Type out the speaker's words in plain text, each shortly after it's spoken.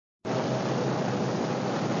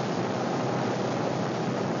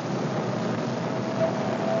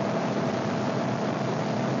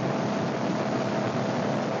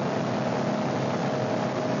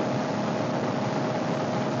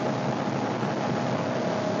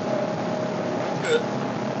Hey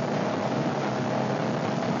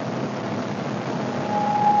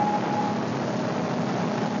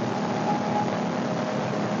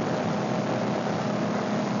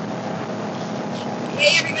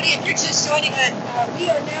everybody, if you're just joining us, we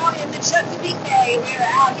are now in the Chesapeake Bay. We are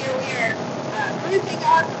out here, we are cruising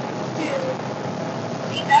up to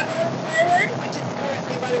the Ever Forward, which is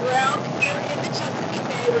currently running around here in the Chesapeake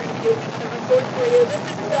Bay. We're going to be doing another report for you. This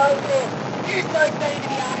is so cool. We're so excited to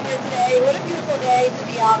be out here today. What a beautiful day to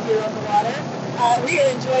be out here on the water. We are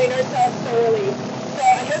enjoying ourselves thoroughly. So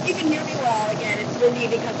I hope you can hear me well. Again, it's windy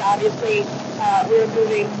because obviously we're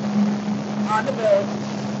moving on the boat.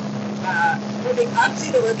 Moving up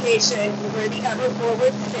to the location where the Ever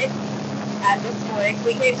Forward sits at this point.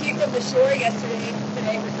 We came to you from the shore yesterday.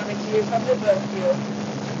 Today we're coming to you from the boat view.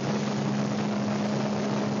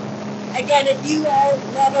 Again, if you all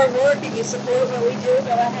love our work and you support what we do,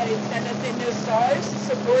 go ahead and send us in those stars.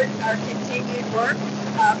 Support our continued work.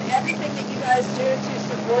 Everything that you guys do to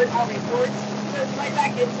support our reports goes right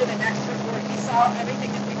back into the next report. You saw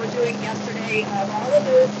everything that we were doing yesterday. All of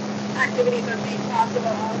those activities are made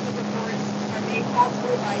possible. All of the reports are made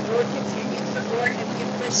possible by your continued support, and we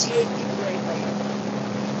appreciate you greatly.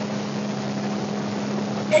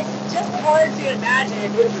 It's just hard to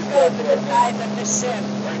imagine the scope and the size of the ship.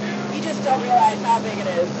 You just don't realize how big it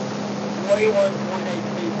is. 21.8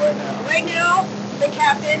 feet right now. Right now, the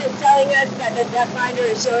captain is telling us that the depth finder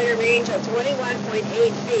is showing a range of 21.8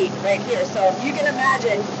 feet right here. So if you can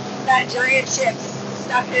imagine that giant ship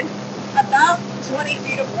stuck in about 20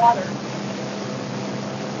 feet of water.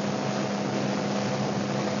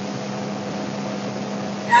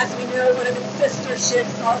 As we know, one of its sister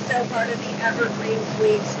ships, also part of the Evergreen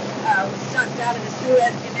fleet, was stuck down in the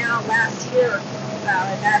Suez Canal last year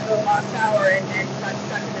at that boat lost power and then got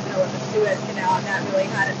stuck in the middle of the Suez Canal, and that really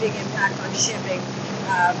had a big impact on shipping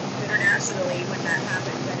internationally when that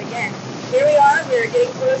happened. But again, here we are. We're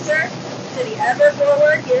getting closer to the Ever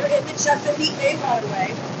Forward here in the Chesapeake Bay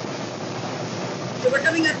waterway. So we're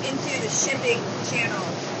coming up into the shipping channel,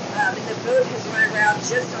 and the boat has run around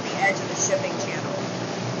just on the edge of the shipping channel.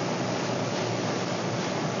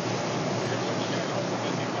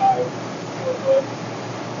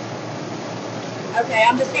 Okay,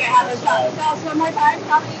 I'm just going to have us tell us one more time.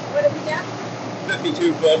 What did we get?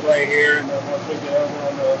 52 foot right here, and then once we get over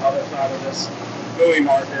on the other side of this buoy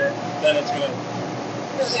marker, then it's going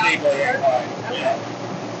to steeply incline. Okay. Yeah.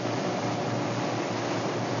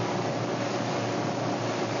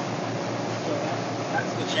 So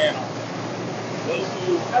that's the channel. Those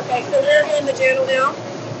two. Okay, so we're in the channel now.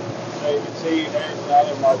 So you can see there's the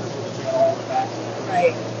other marker for the channel on the back side.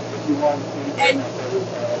 Right. 51 feet. And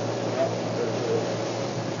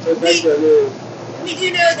so that's we do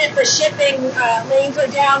know that the shipping lanes are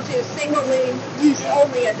down to single lane use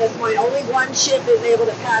only at this point. Only one ship is able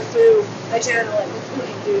to pass through the channel at this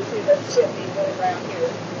point due to the shipping going around here.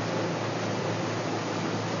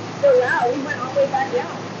 So wow, we went all the way back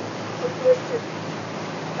down. So close to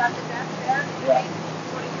got the depth there,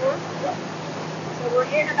 24? Yeah. So we're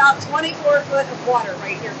in about 24 foot of water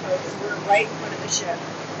right here, folks. We're right in front of the ship.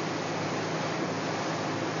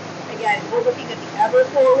 Again, we're looking at the Ever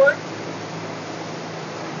Forward,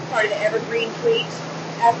 part of the Evergreen Fleet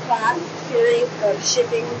F-Class series of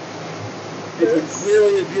shipping boats. It's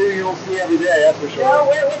clearly a view you don't see every day, that's for sure. No,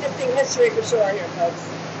 we're witnessing history for sure here, folks.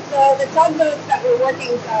 So the tugboats that we're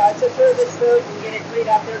working to tow this boat and get it freed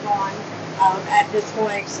up, they're gone at this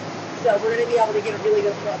point. So we're going to be able to get a really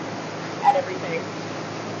good look at everything.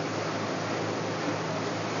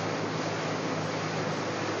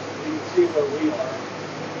 You can see where we are.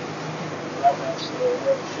 That's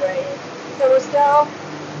Right. So we're still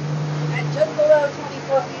at just below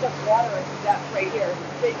 24 feet of water at depth right here.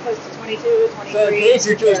 Pretty close to 22, 23. So in case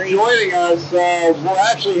you're just joining us, we're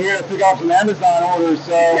actually here to pick up some Amazon orders,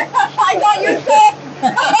 so... I thought you said...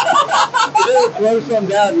 To slow some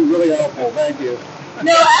down is really helpful, thank you.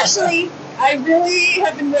 No, actually, I really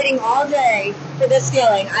have been waiting all day for this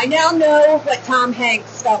feeling. I now know what Tom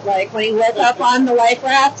Hanks felt like when he woke up on the life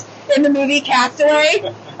raft in the movie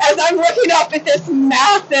Castaway. As I'm looking up at this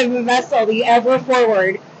massive vessel, the Ever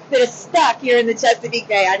Forward, that is stuck here in the Chesapeake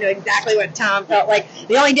Bay. I know exactly what Tom felt like.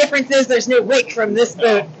 The only difference is there's no wake from this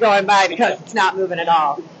boat going by because it's not moving at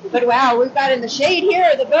all. But wow, we've got in the shade here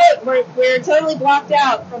of the boat. We're totally blocked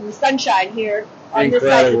out from the sunshine here on this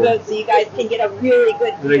side of the boat, so you guys can get a really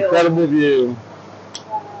good view. An incredible view.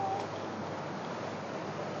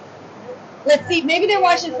 Let's see, maybe they're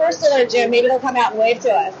watching First Alert, Jim. Maybe they'll come out and wave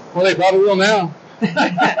to us. Well, they probably will now.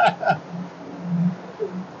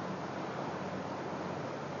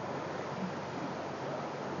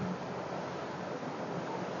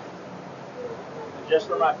 just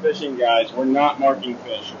for my fishing guys, we're not marking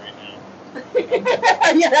fish right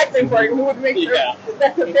now. Yeah, that's important. We want to make sure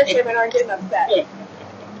that the fishermen aren't getting upset.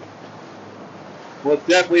 Well, it's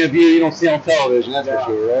definitely a view you don't see on television, that's for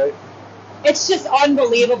sure, right? It's just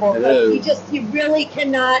unbelievable. It is. You really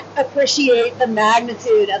cannot appreciate the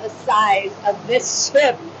magnitude of the size of this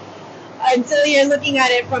ship until you're looking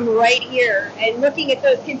at it from right here and looking at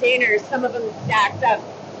those containers. Some of them stacked up,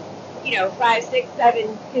 5, 6,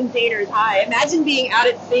 7 containers high. Imagine being out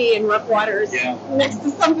at sea in rough waters next to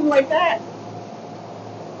something like that.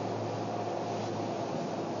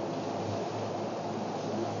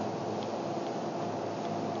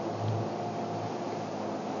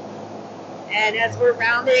 And as we're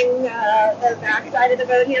rounding the backside of the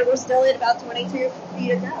boat here, we're still at about 22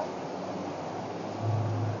 feet of depth.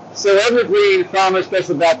 So Evergreen promised us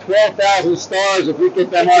about 12,000 stars if we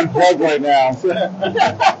get them unplugged right now.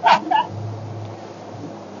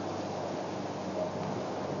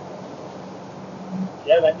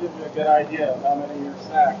 Yeah, that gives you a good idea of how many you're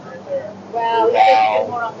stacked right there. Wow, we have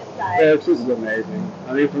more on this side. Yeah, this is amazing.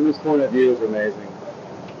 I mean, from this point of view, it's amazing.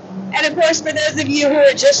 And of course, for those of you who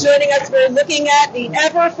are just joining us, we're looking at the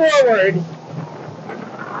Ever Forward.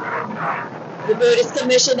 The boat is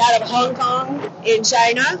commissioned out of Hong Kong in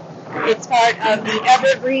China. It's part of the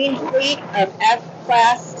Evergreen fleet of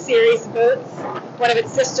F-class series boats. One of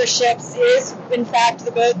its sister ships is, in fact,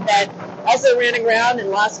 the boat that also ran aground and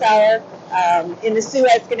lost power in the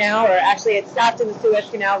Suez Canal, or actually it stopped in the Suez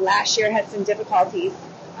Canal last year, had some difficulties.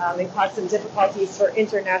 It caused some difficulties for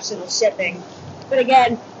international shipping. But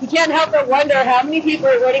again, you can't help but wonder how many people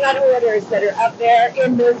are waiting on orders that are up there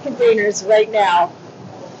in those containers right now.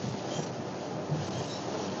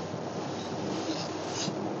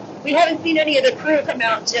 We haven't seen any of the crew come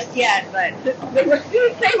out just yet, but they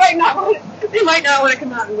might not want to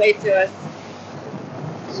come out and wave to us.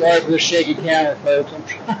 Sorry for the shaky camera, folks. I'm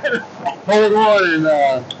trying to hold on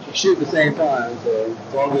and shoot at the same time, so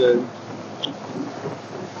it's all good.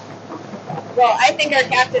 Well, I think our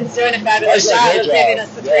captain's doing a fabulous job of giving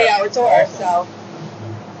us the 3-hour tour, so.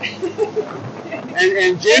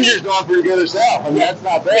 and Ginger's doing pretty good herself. I mean, that's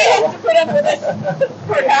not bad. We have to put up with this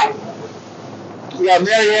poor guy. We got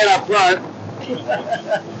Marianne up front.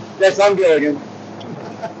 Yes, I'm Gilligan.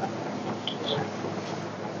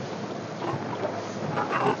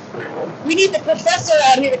 We need the professor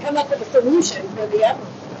out here to come up with a solution for the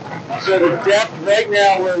effort. So the depth right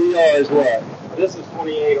now where we are is what? This is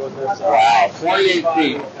 28 on this side. Wow, 28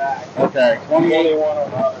 feet. Okay, 28. 21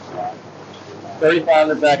 on the other side. 35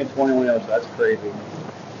 in the back and 21 on the other side. That's crazy.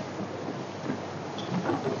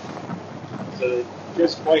 So they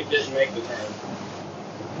just quite didn't make the turn.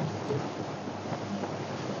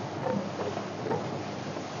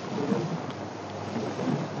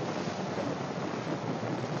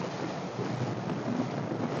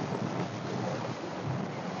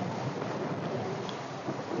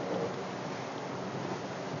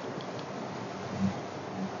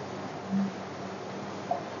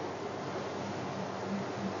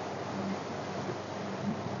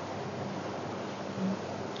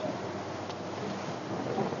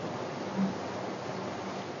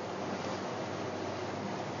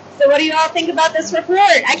 So what do you all think about this report?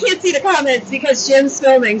 I can't see the comments because Jim's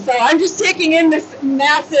filming, so I'm just taking in this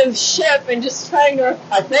massive ship and just trying to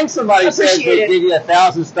I think somebody said they give you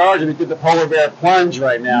 1,000 stars if you did the polar bear plunge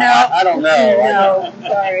right now. No. I don't know. No, I'm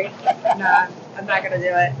sorry. No, I'm not going to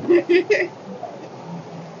do it.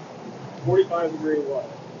 45 degree water.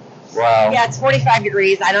 Wow. Yeah, it's 45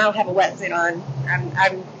 degrees. I don't have a wetsuit on.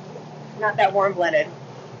 I'm not that warm-blooded.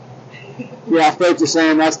 Yeah, folks are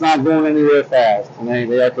saying that's not going anywhere fast. And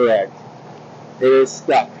they are correct. It is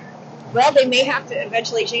stuck. Well, they may have to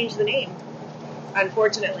eventually change the name,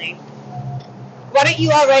 unfortunately. Why don't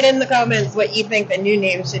you all write in the comments what you think the new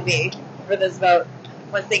name should be for this boat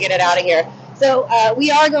once they get it out of here. So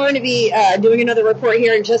we are going to be doing another report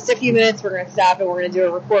here in just a few minutes. We're going to stop and we're going to do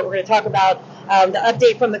a report. We're going to talk about the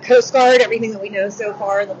update from the Coast Guard, everything that we know so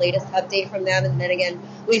far, the latest update from them. And then again,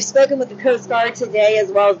 we've spoken with the Coast Guard today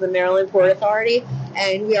as well as the Maryland Port Authority.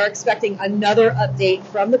 And we are expecting another update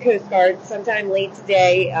from the Coast Guard sometime late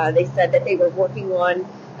today. They said that they were working on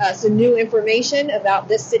some new information about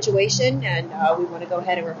this situation. And we want to go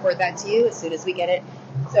ahead and report that to you as soon as we get it.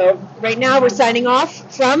 So right now we're signing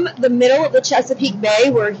off from the middle of the Chesapeake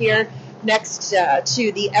Bay. We're here next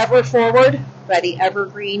to the Ever Forward by the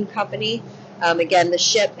Evergreen Company. Again, the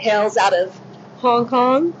ship hails out of Hong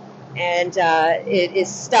Kong, and it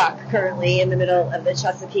is stuck currently in the middle of the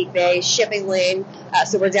Chesapeake Bay shipping lane.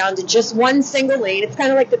 So we're down to just one single lane. It's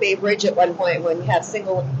kind of like the Bay Bridge at one point when you have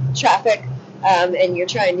single traffic and you're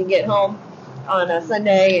trying to get home on a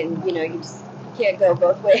Sunday, and you just can't go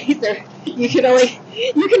both ways. You can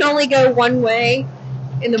only go one way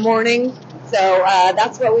in the morning. So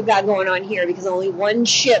that's what we've got going on here, because only one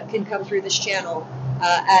ship can come through this channel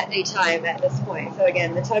at a time at this point. So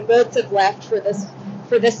again, the tugboats have left for this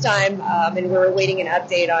time, and we're awaiting an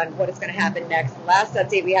update on what is going to happen next. The last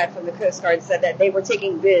update we had from the Coast Guard said that they were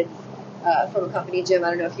taking bids from a company. Jim, I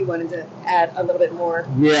don't know if you wanted to add a little bit more.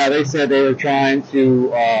 Yeah, they said they were trying to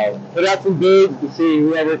put out some bids to see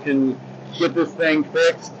whoever can get this thing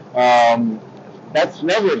fixed. That's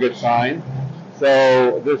never a good sign.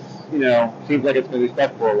 So this, seems like it's going to be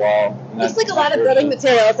stuck for a while. Looks like a lot of building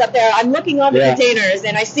materials up there. I'm looking on the containers,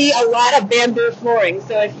 and I see a lot of bamboo flooring.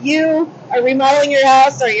 So if you are remodeling your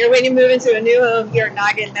house or you're waiting to move into a new home, you're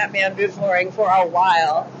not getting that bamboo flooring for a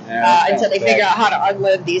while until they figure out how to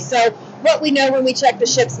unload these. So what we know when we check the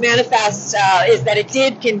ship's manifest is that it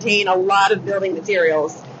did contain a lot of building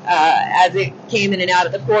materials as it came in and out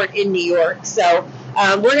of the port in New York. So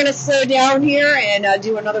we're going to slow down here and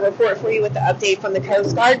do another report for you with the update from the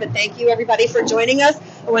Coast Guard. But thank you, everybody, for joining us.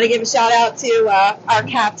 I want to give a shout out to our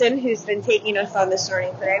captain who's been taking us on this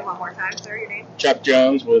journey today. One more time, sir, your name? Chuck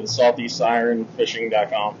Jones with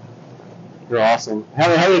SaltySirenFishing.com. You're awesome. How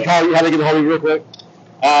do they call you? How do they get a hold of you real quick?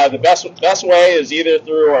 The best way is either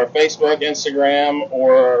through our Facebook, Instagram,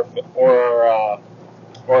 or our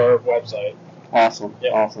website. Awesome.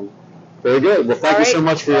 Yep. Awesome. Very good. Well, thank you so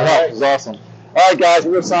much for your help. It was awesome. All right, guys,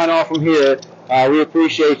 we're going to sign off from here. We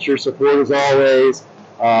appreciate your support as always.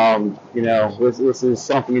 This is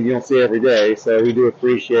something you don't see every day, so we do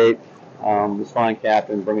appreciate this fine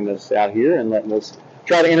captain bringing us out here and letting us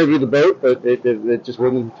try to interview the boat, but it just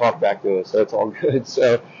wouldn't talk back to us, so it's all good.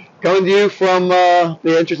 So coming to you from the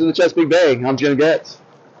entrance of the Chesapeake Bay, I'm Jim Goetz.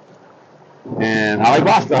 And I like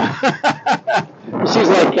Basta. She's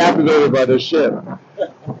like captivated by this ship. All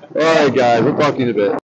right, guys, we'll talk to you in a bit.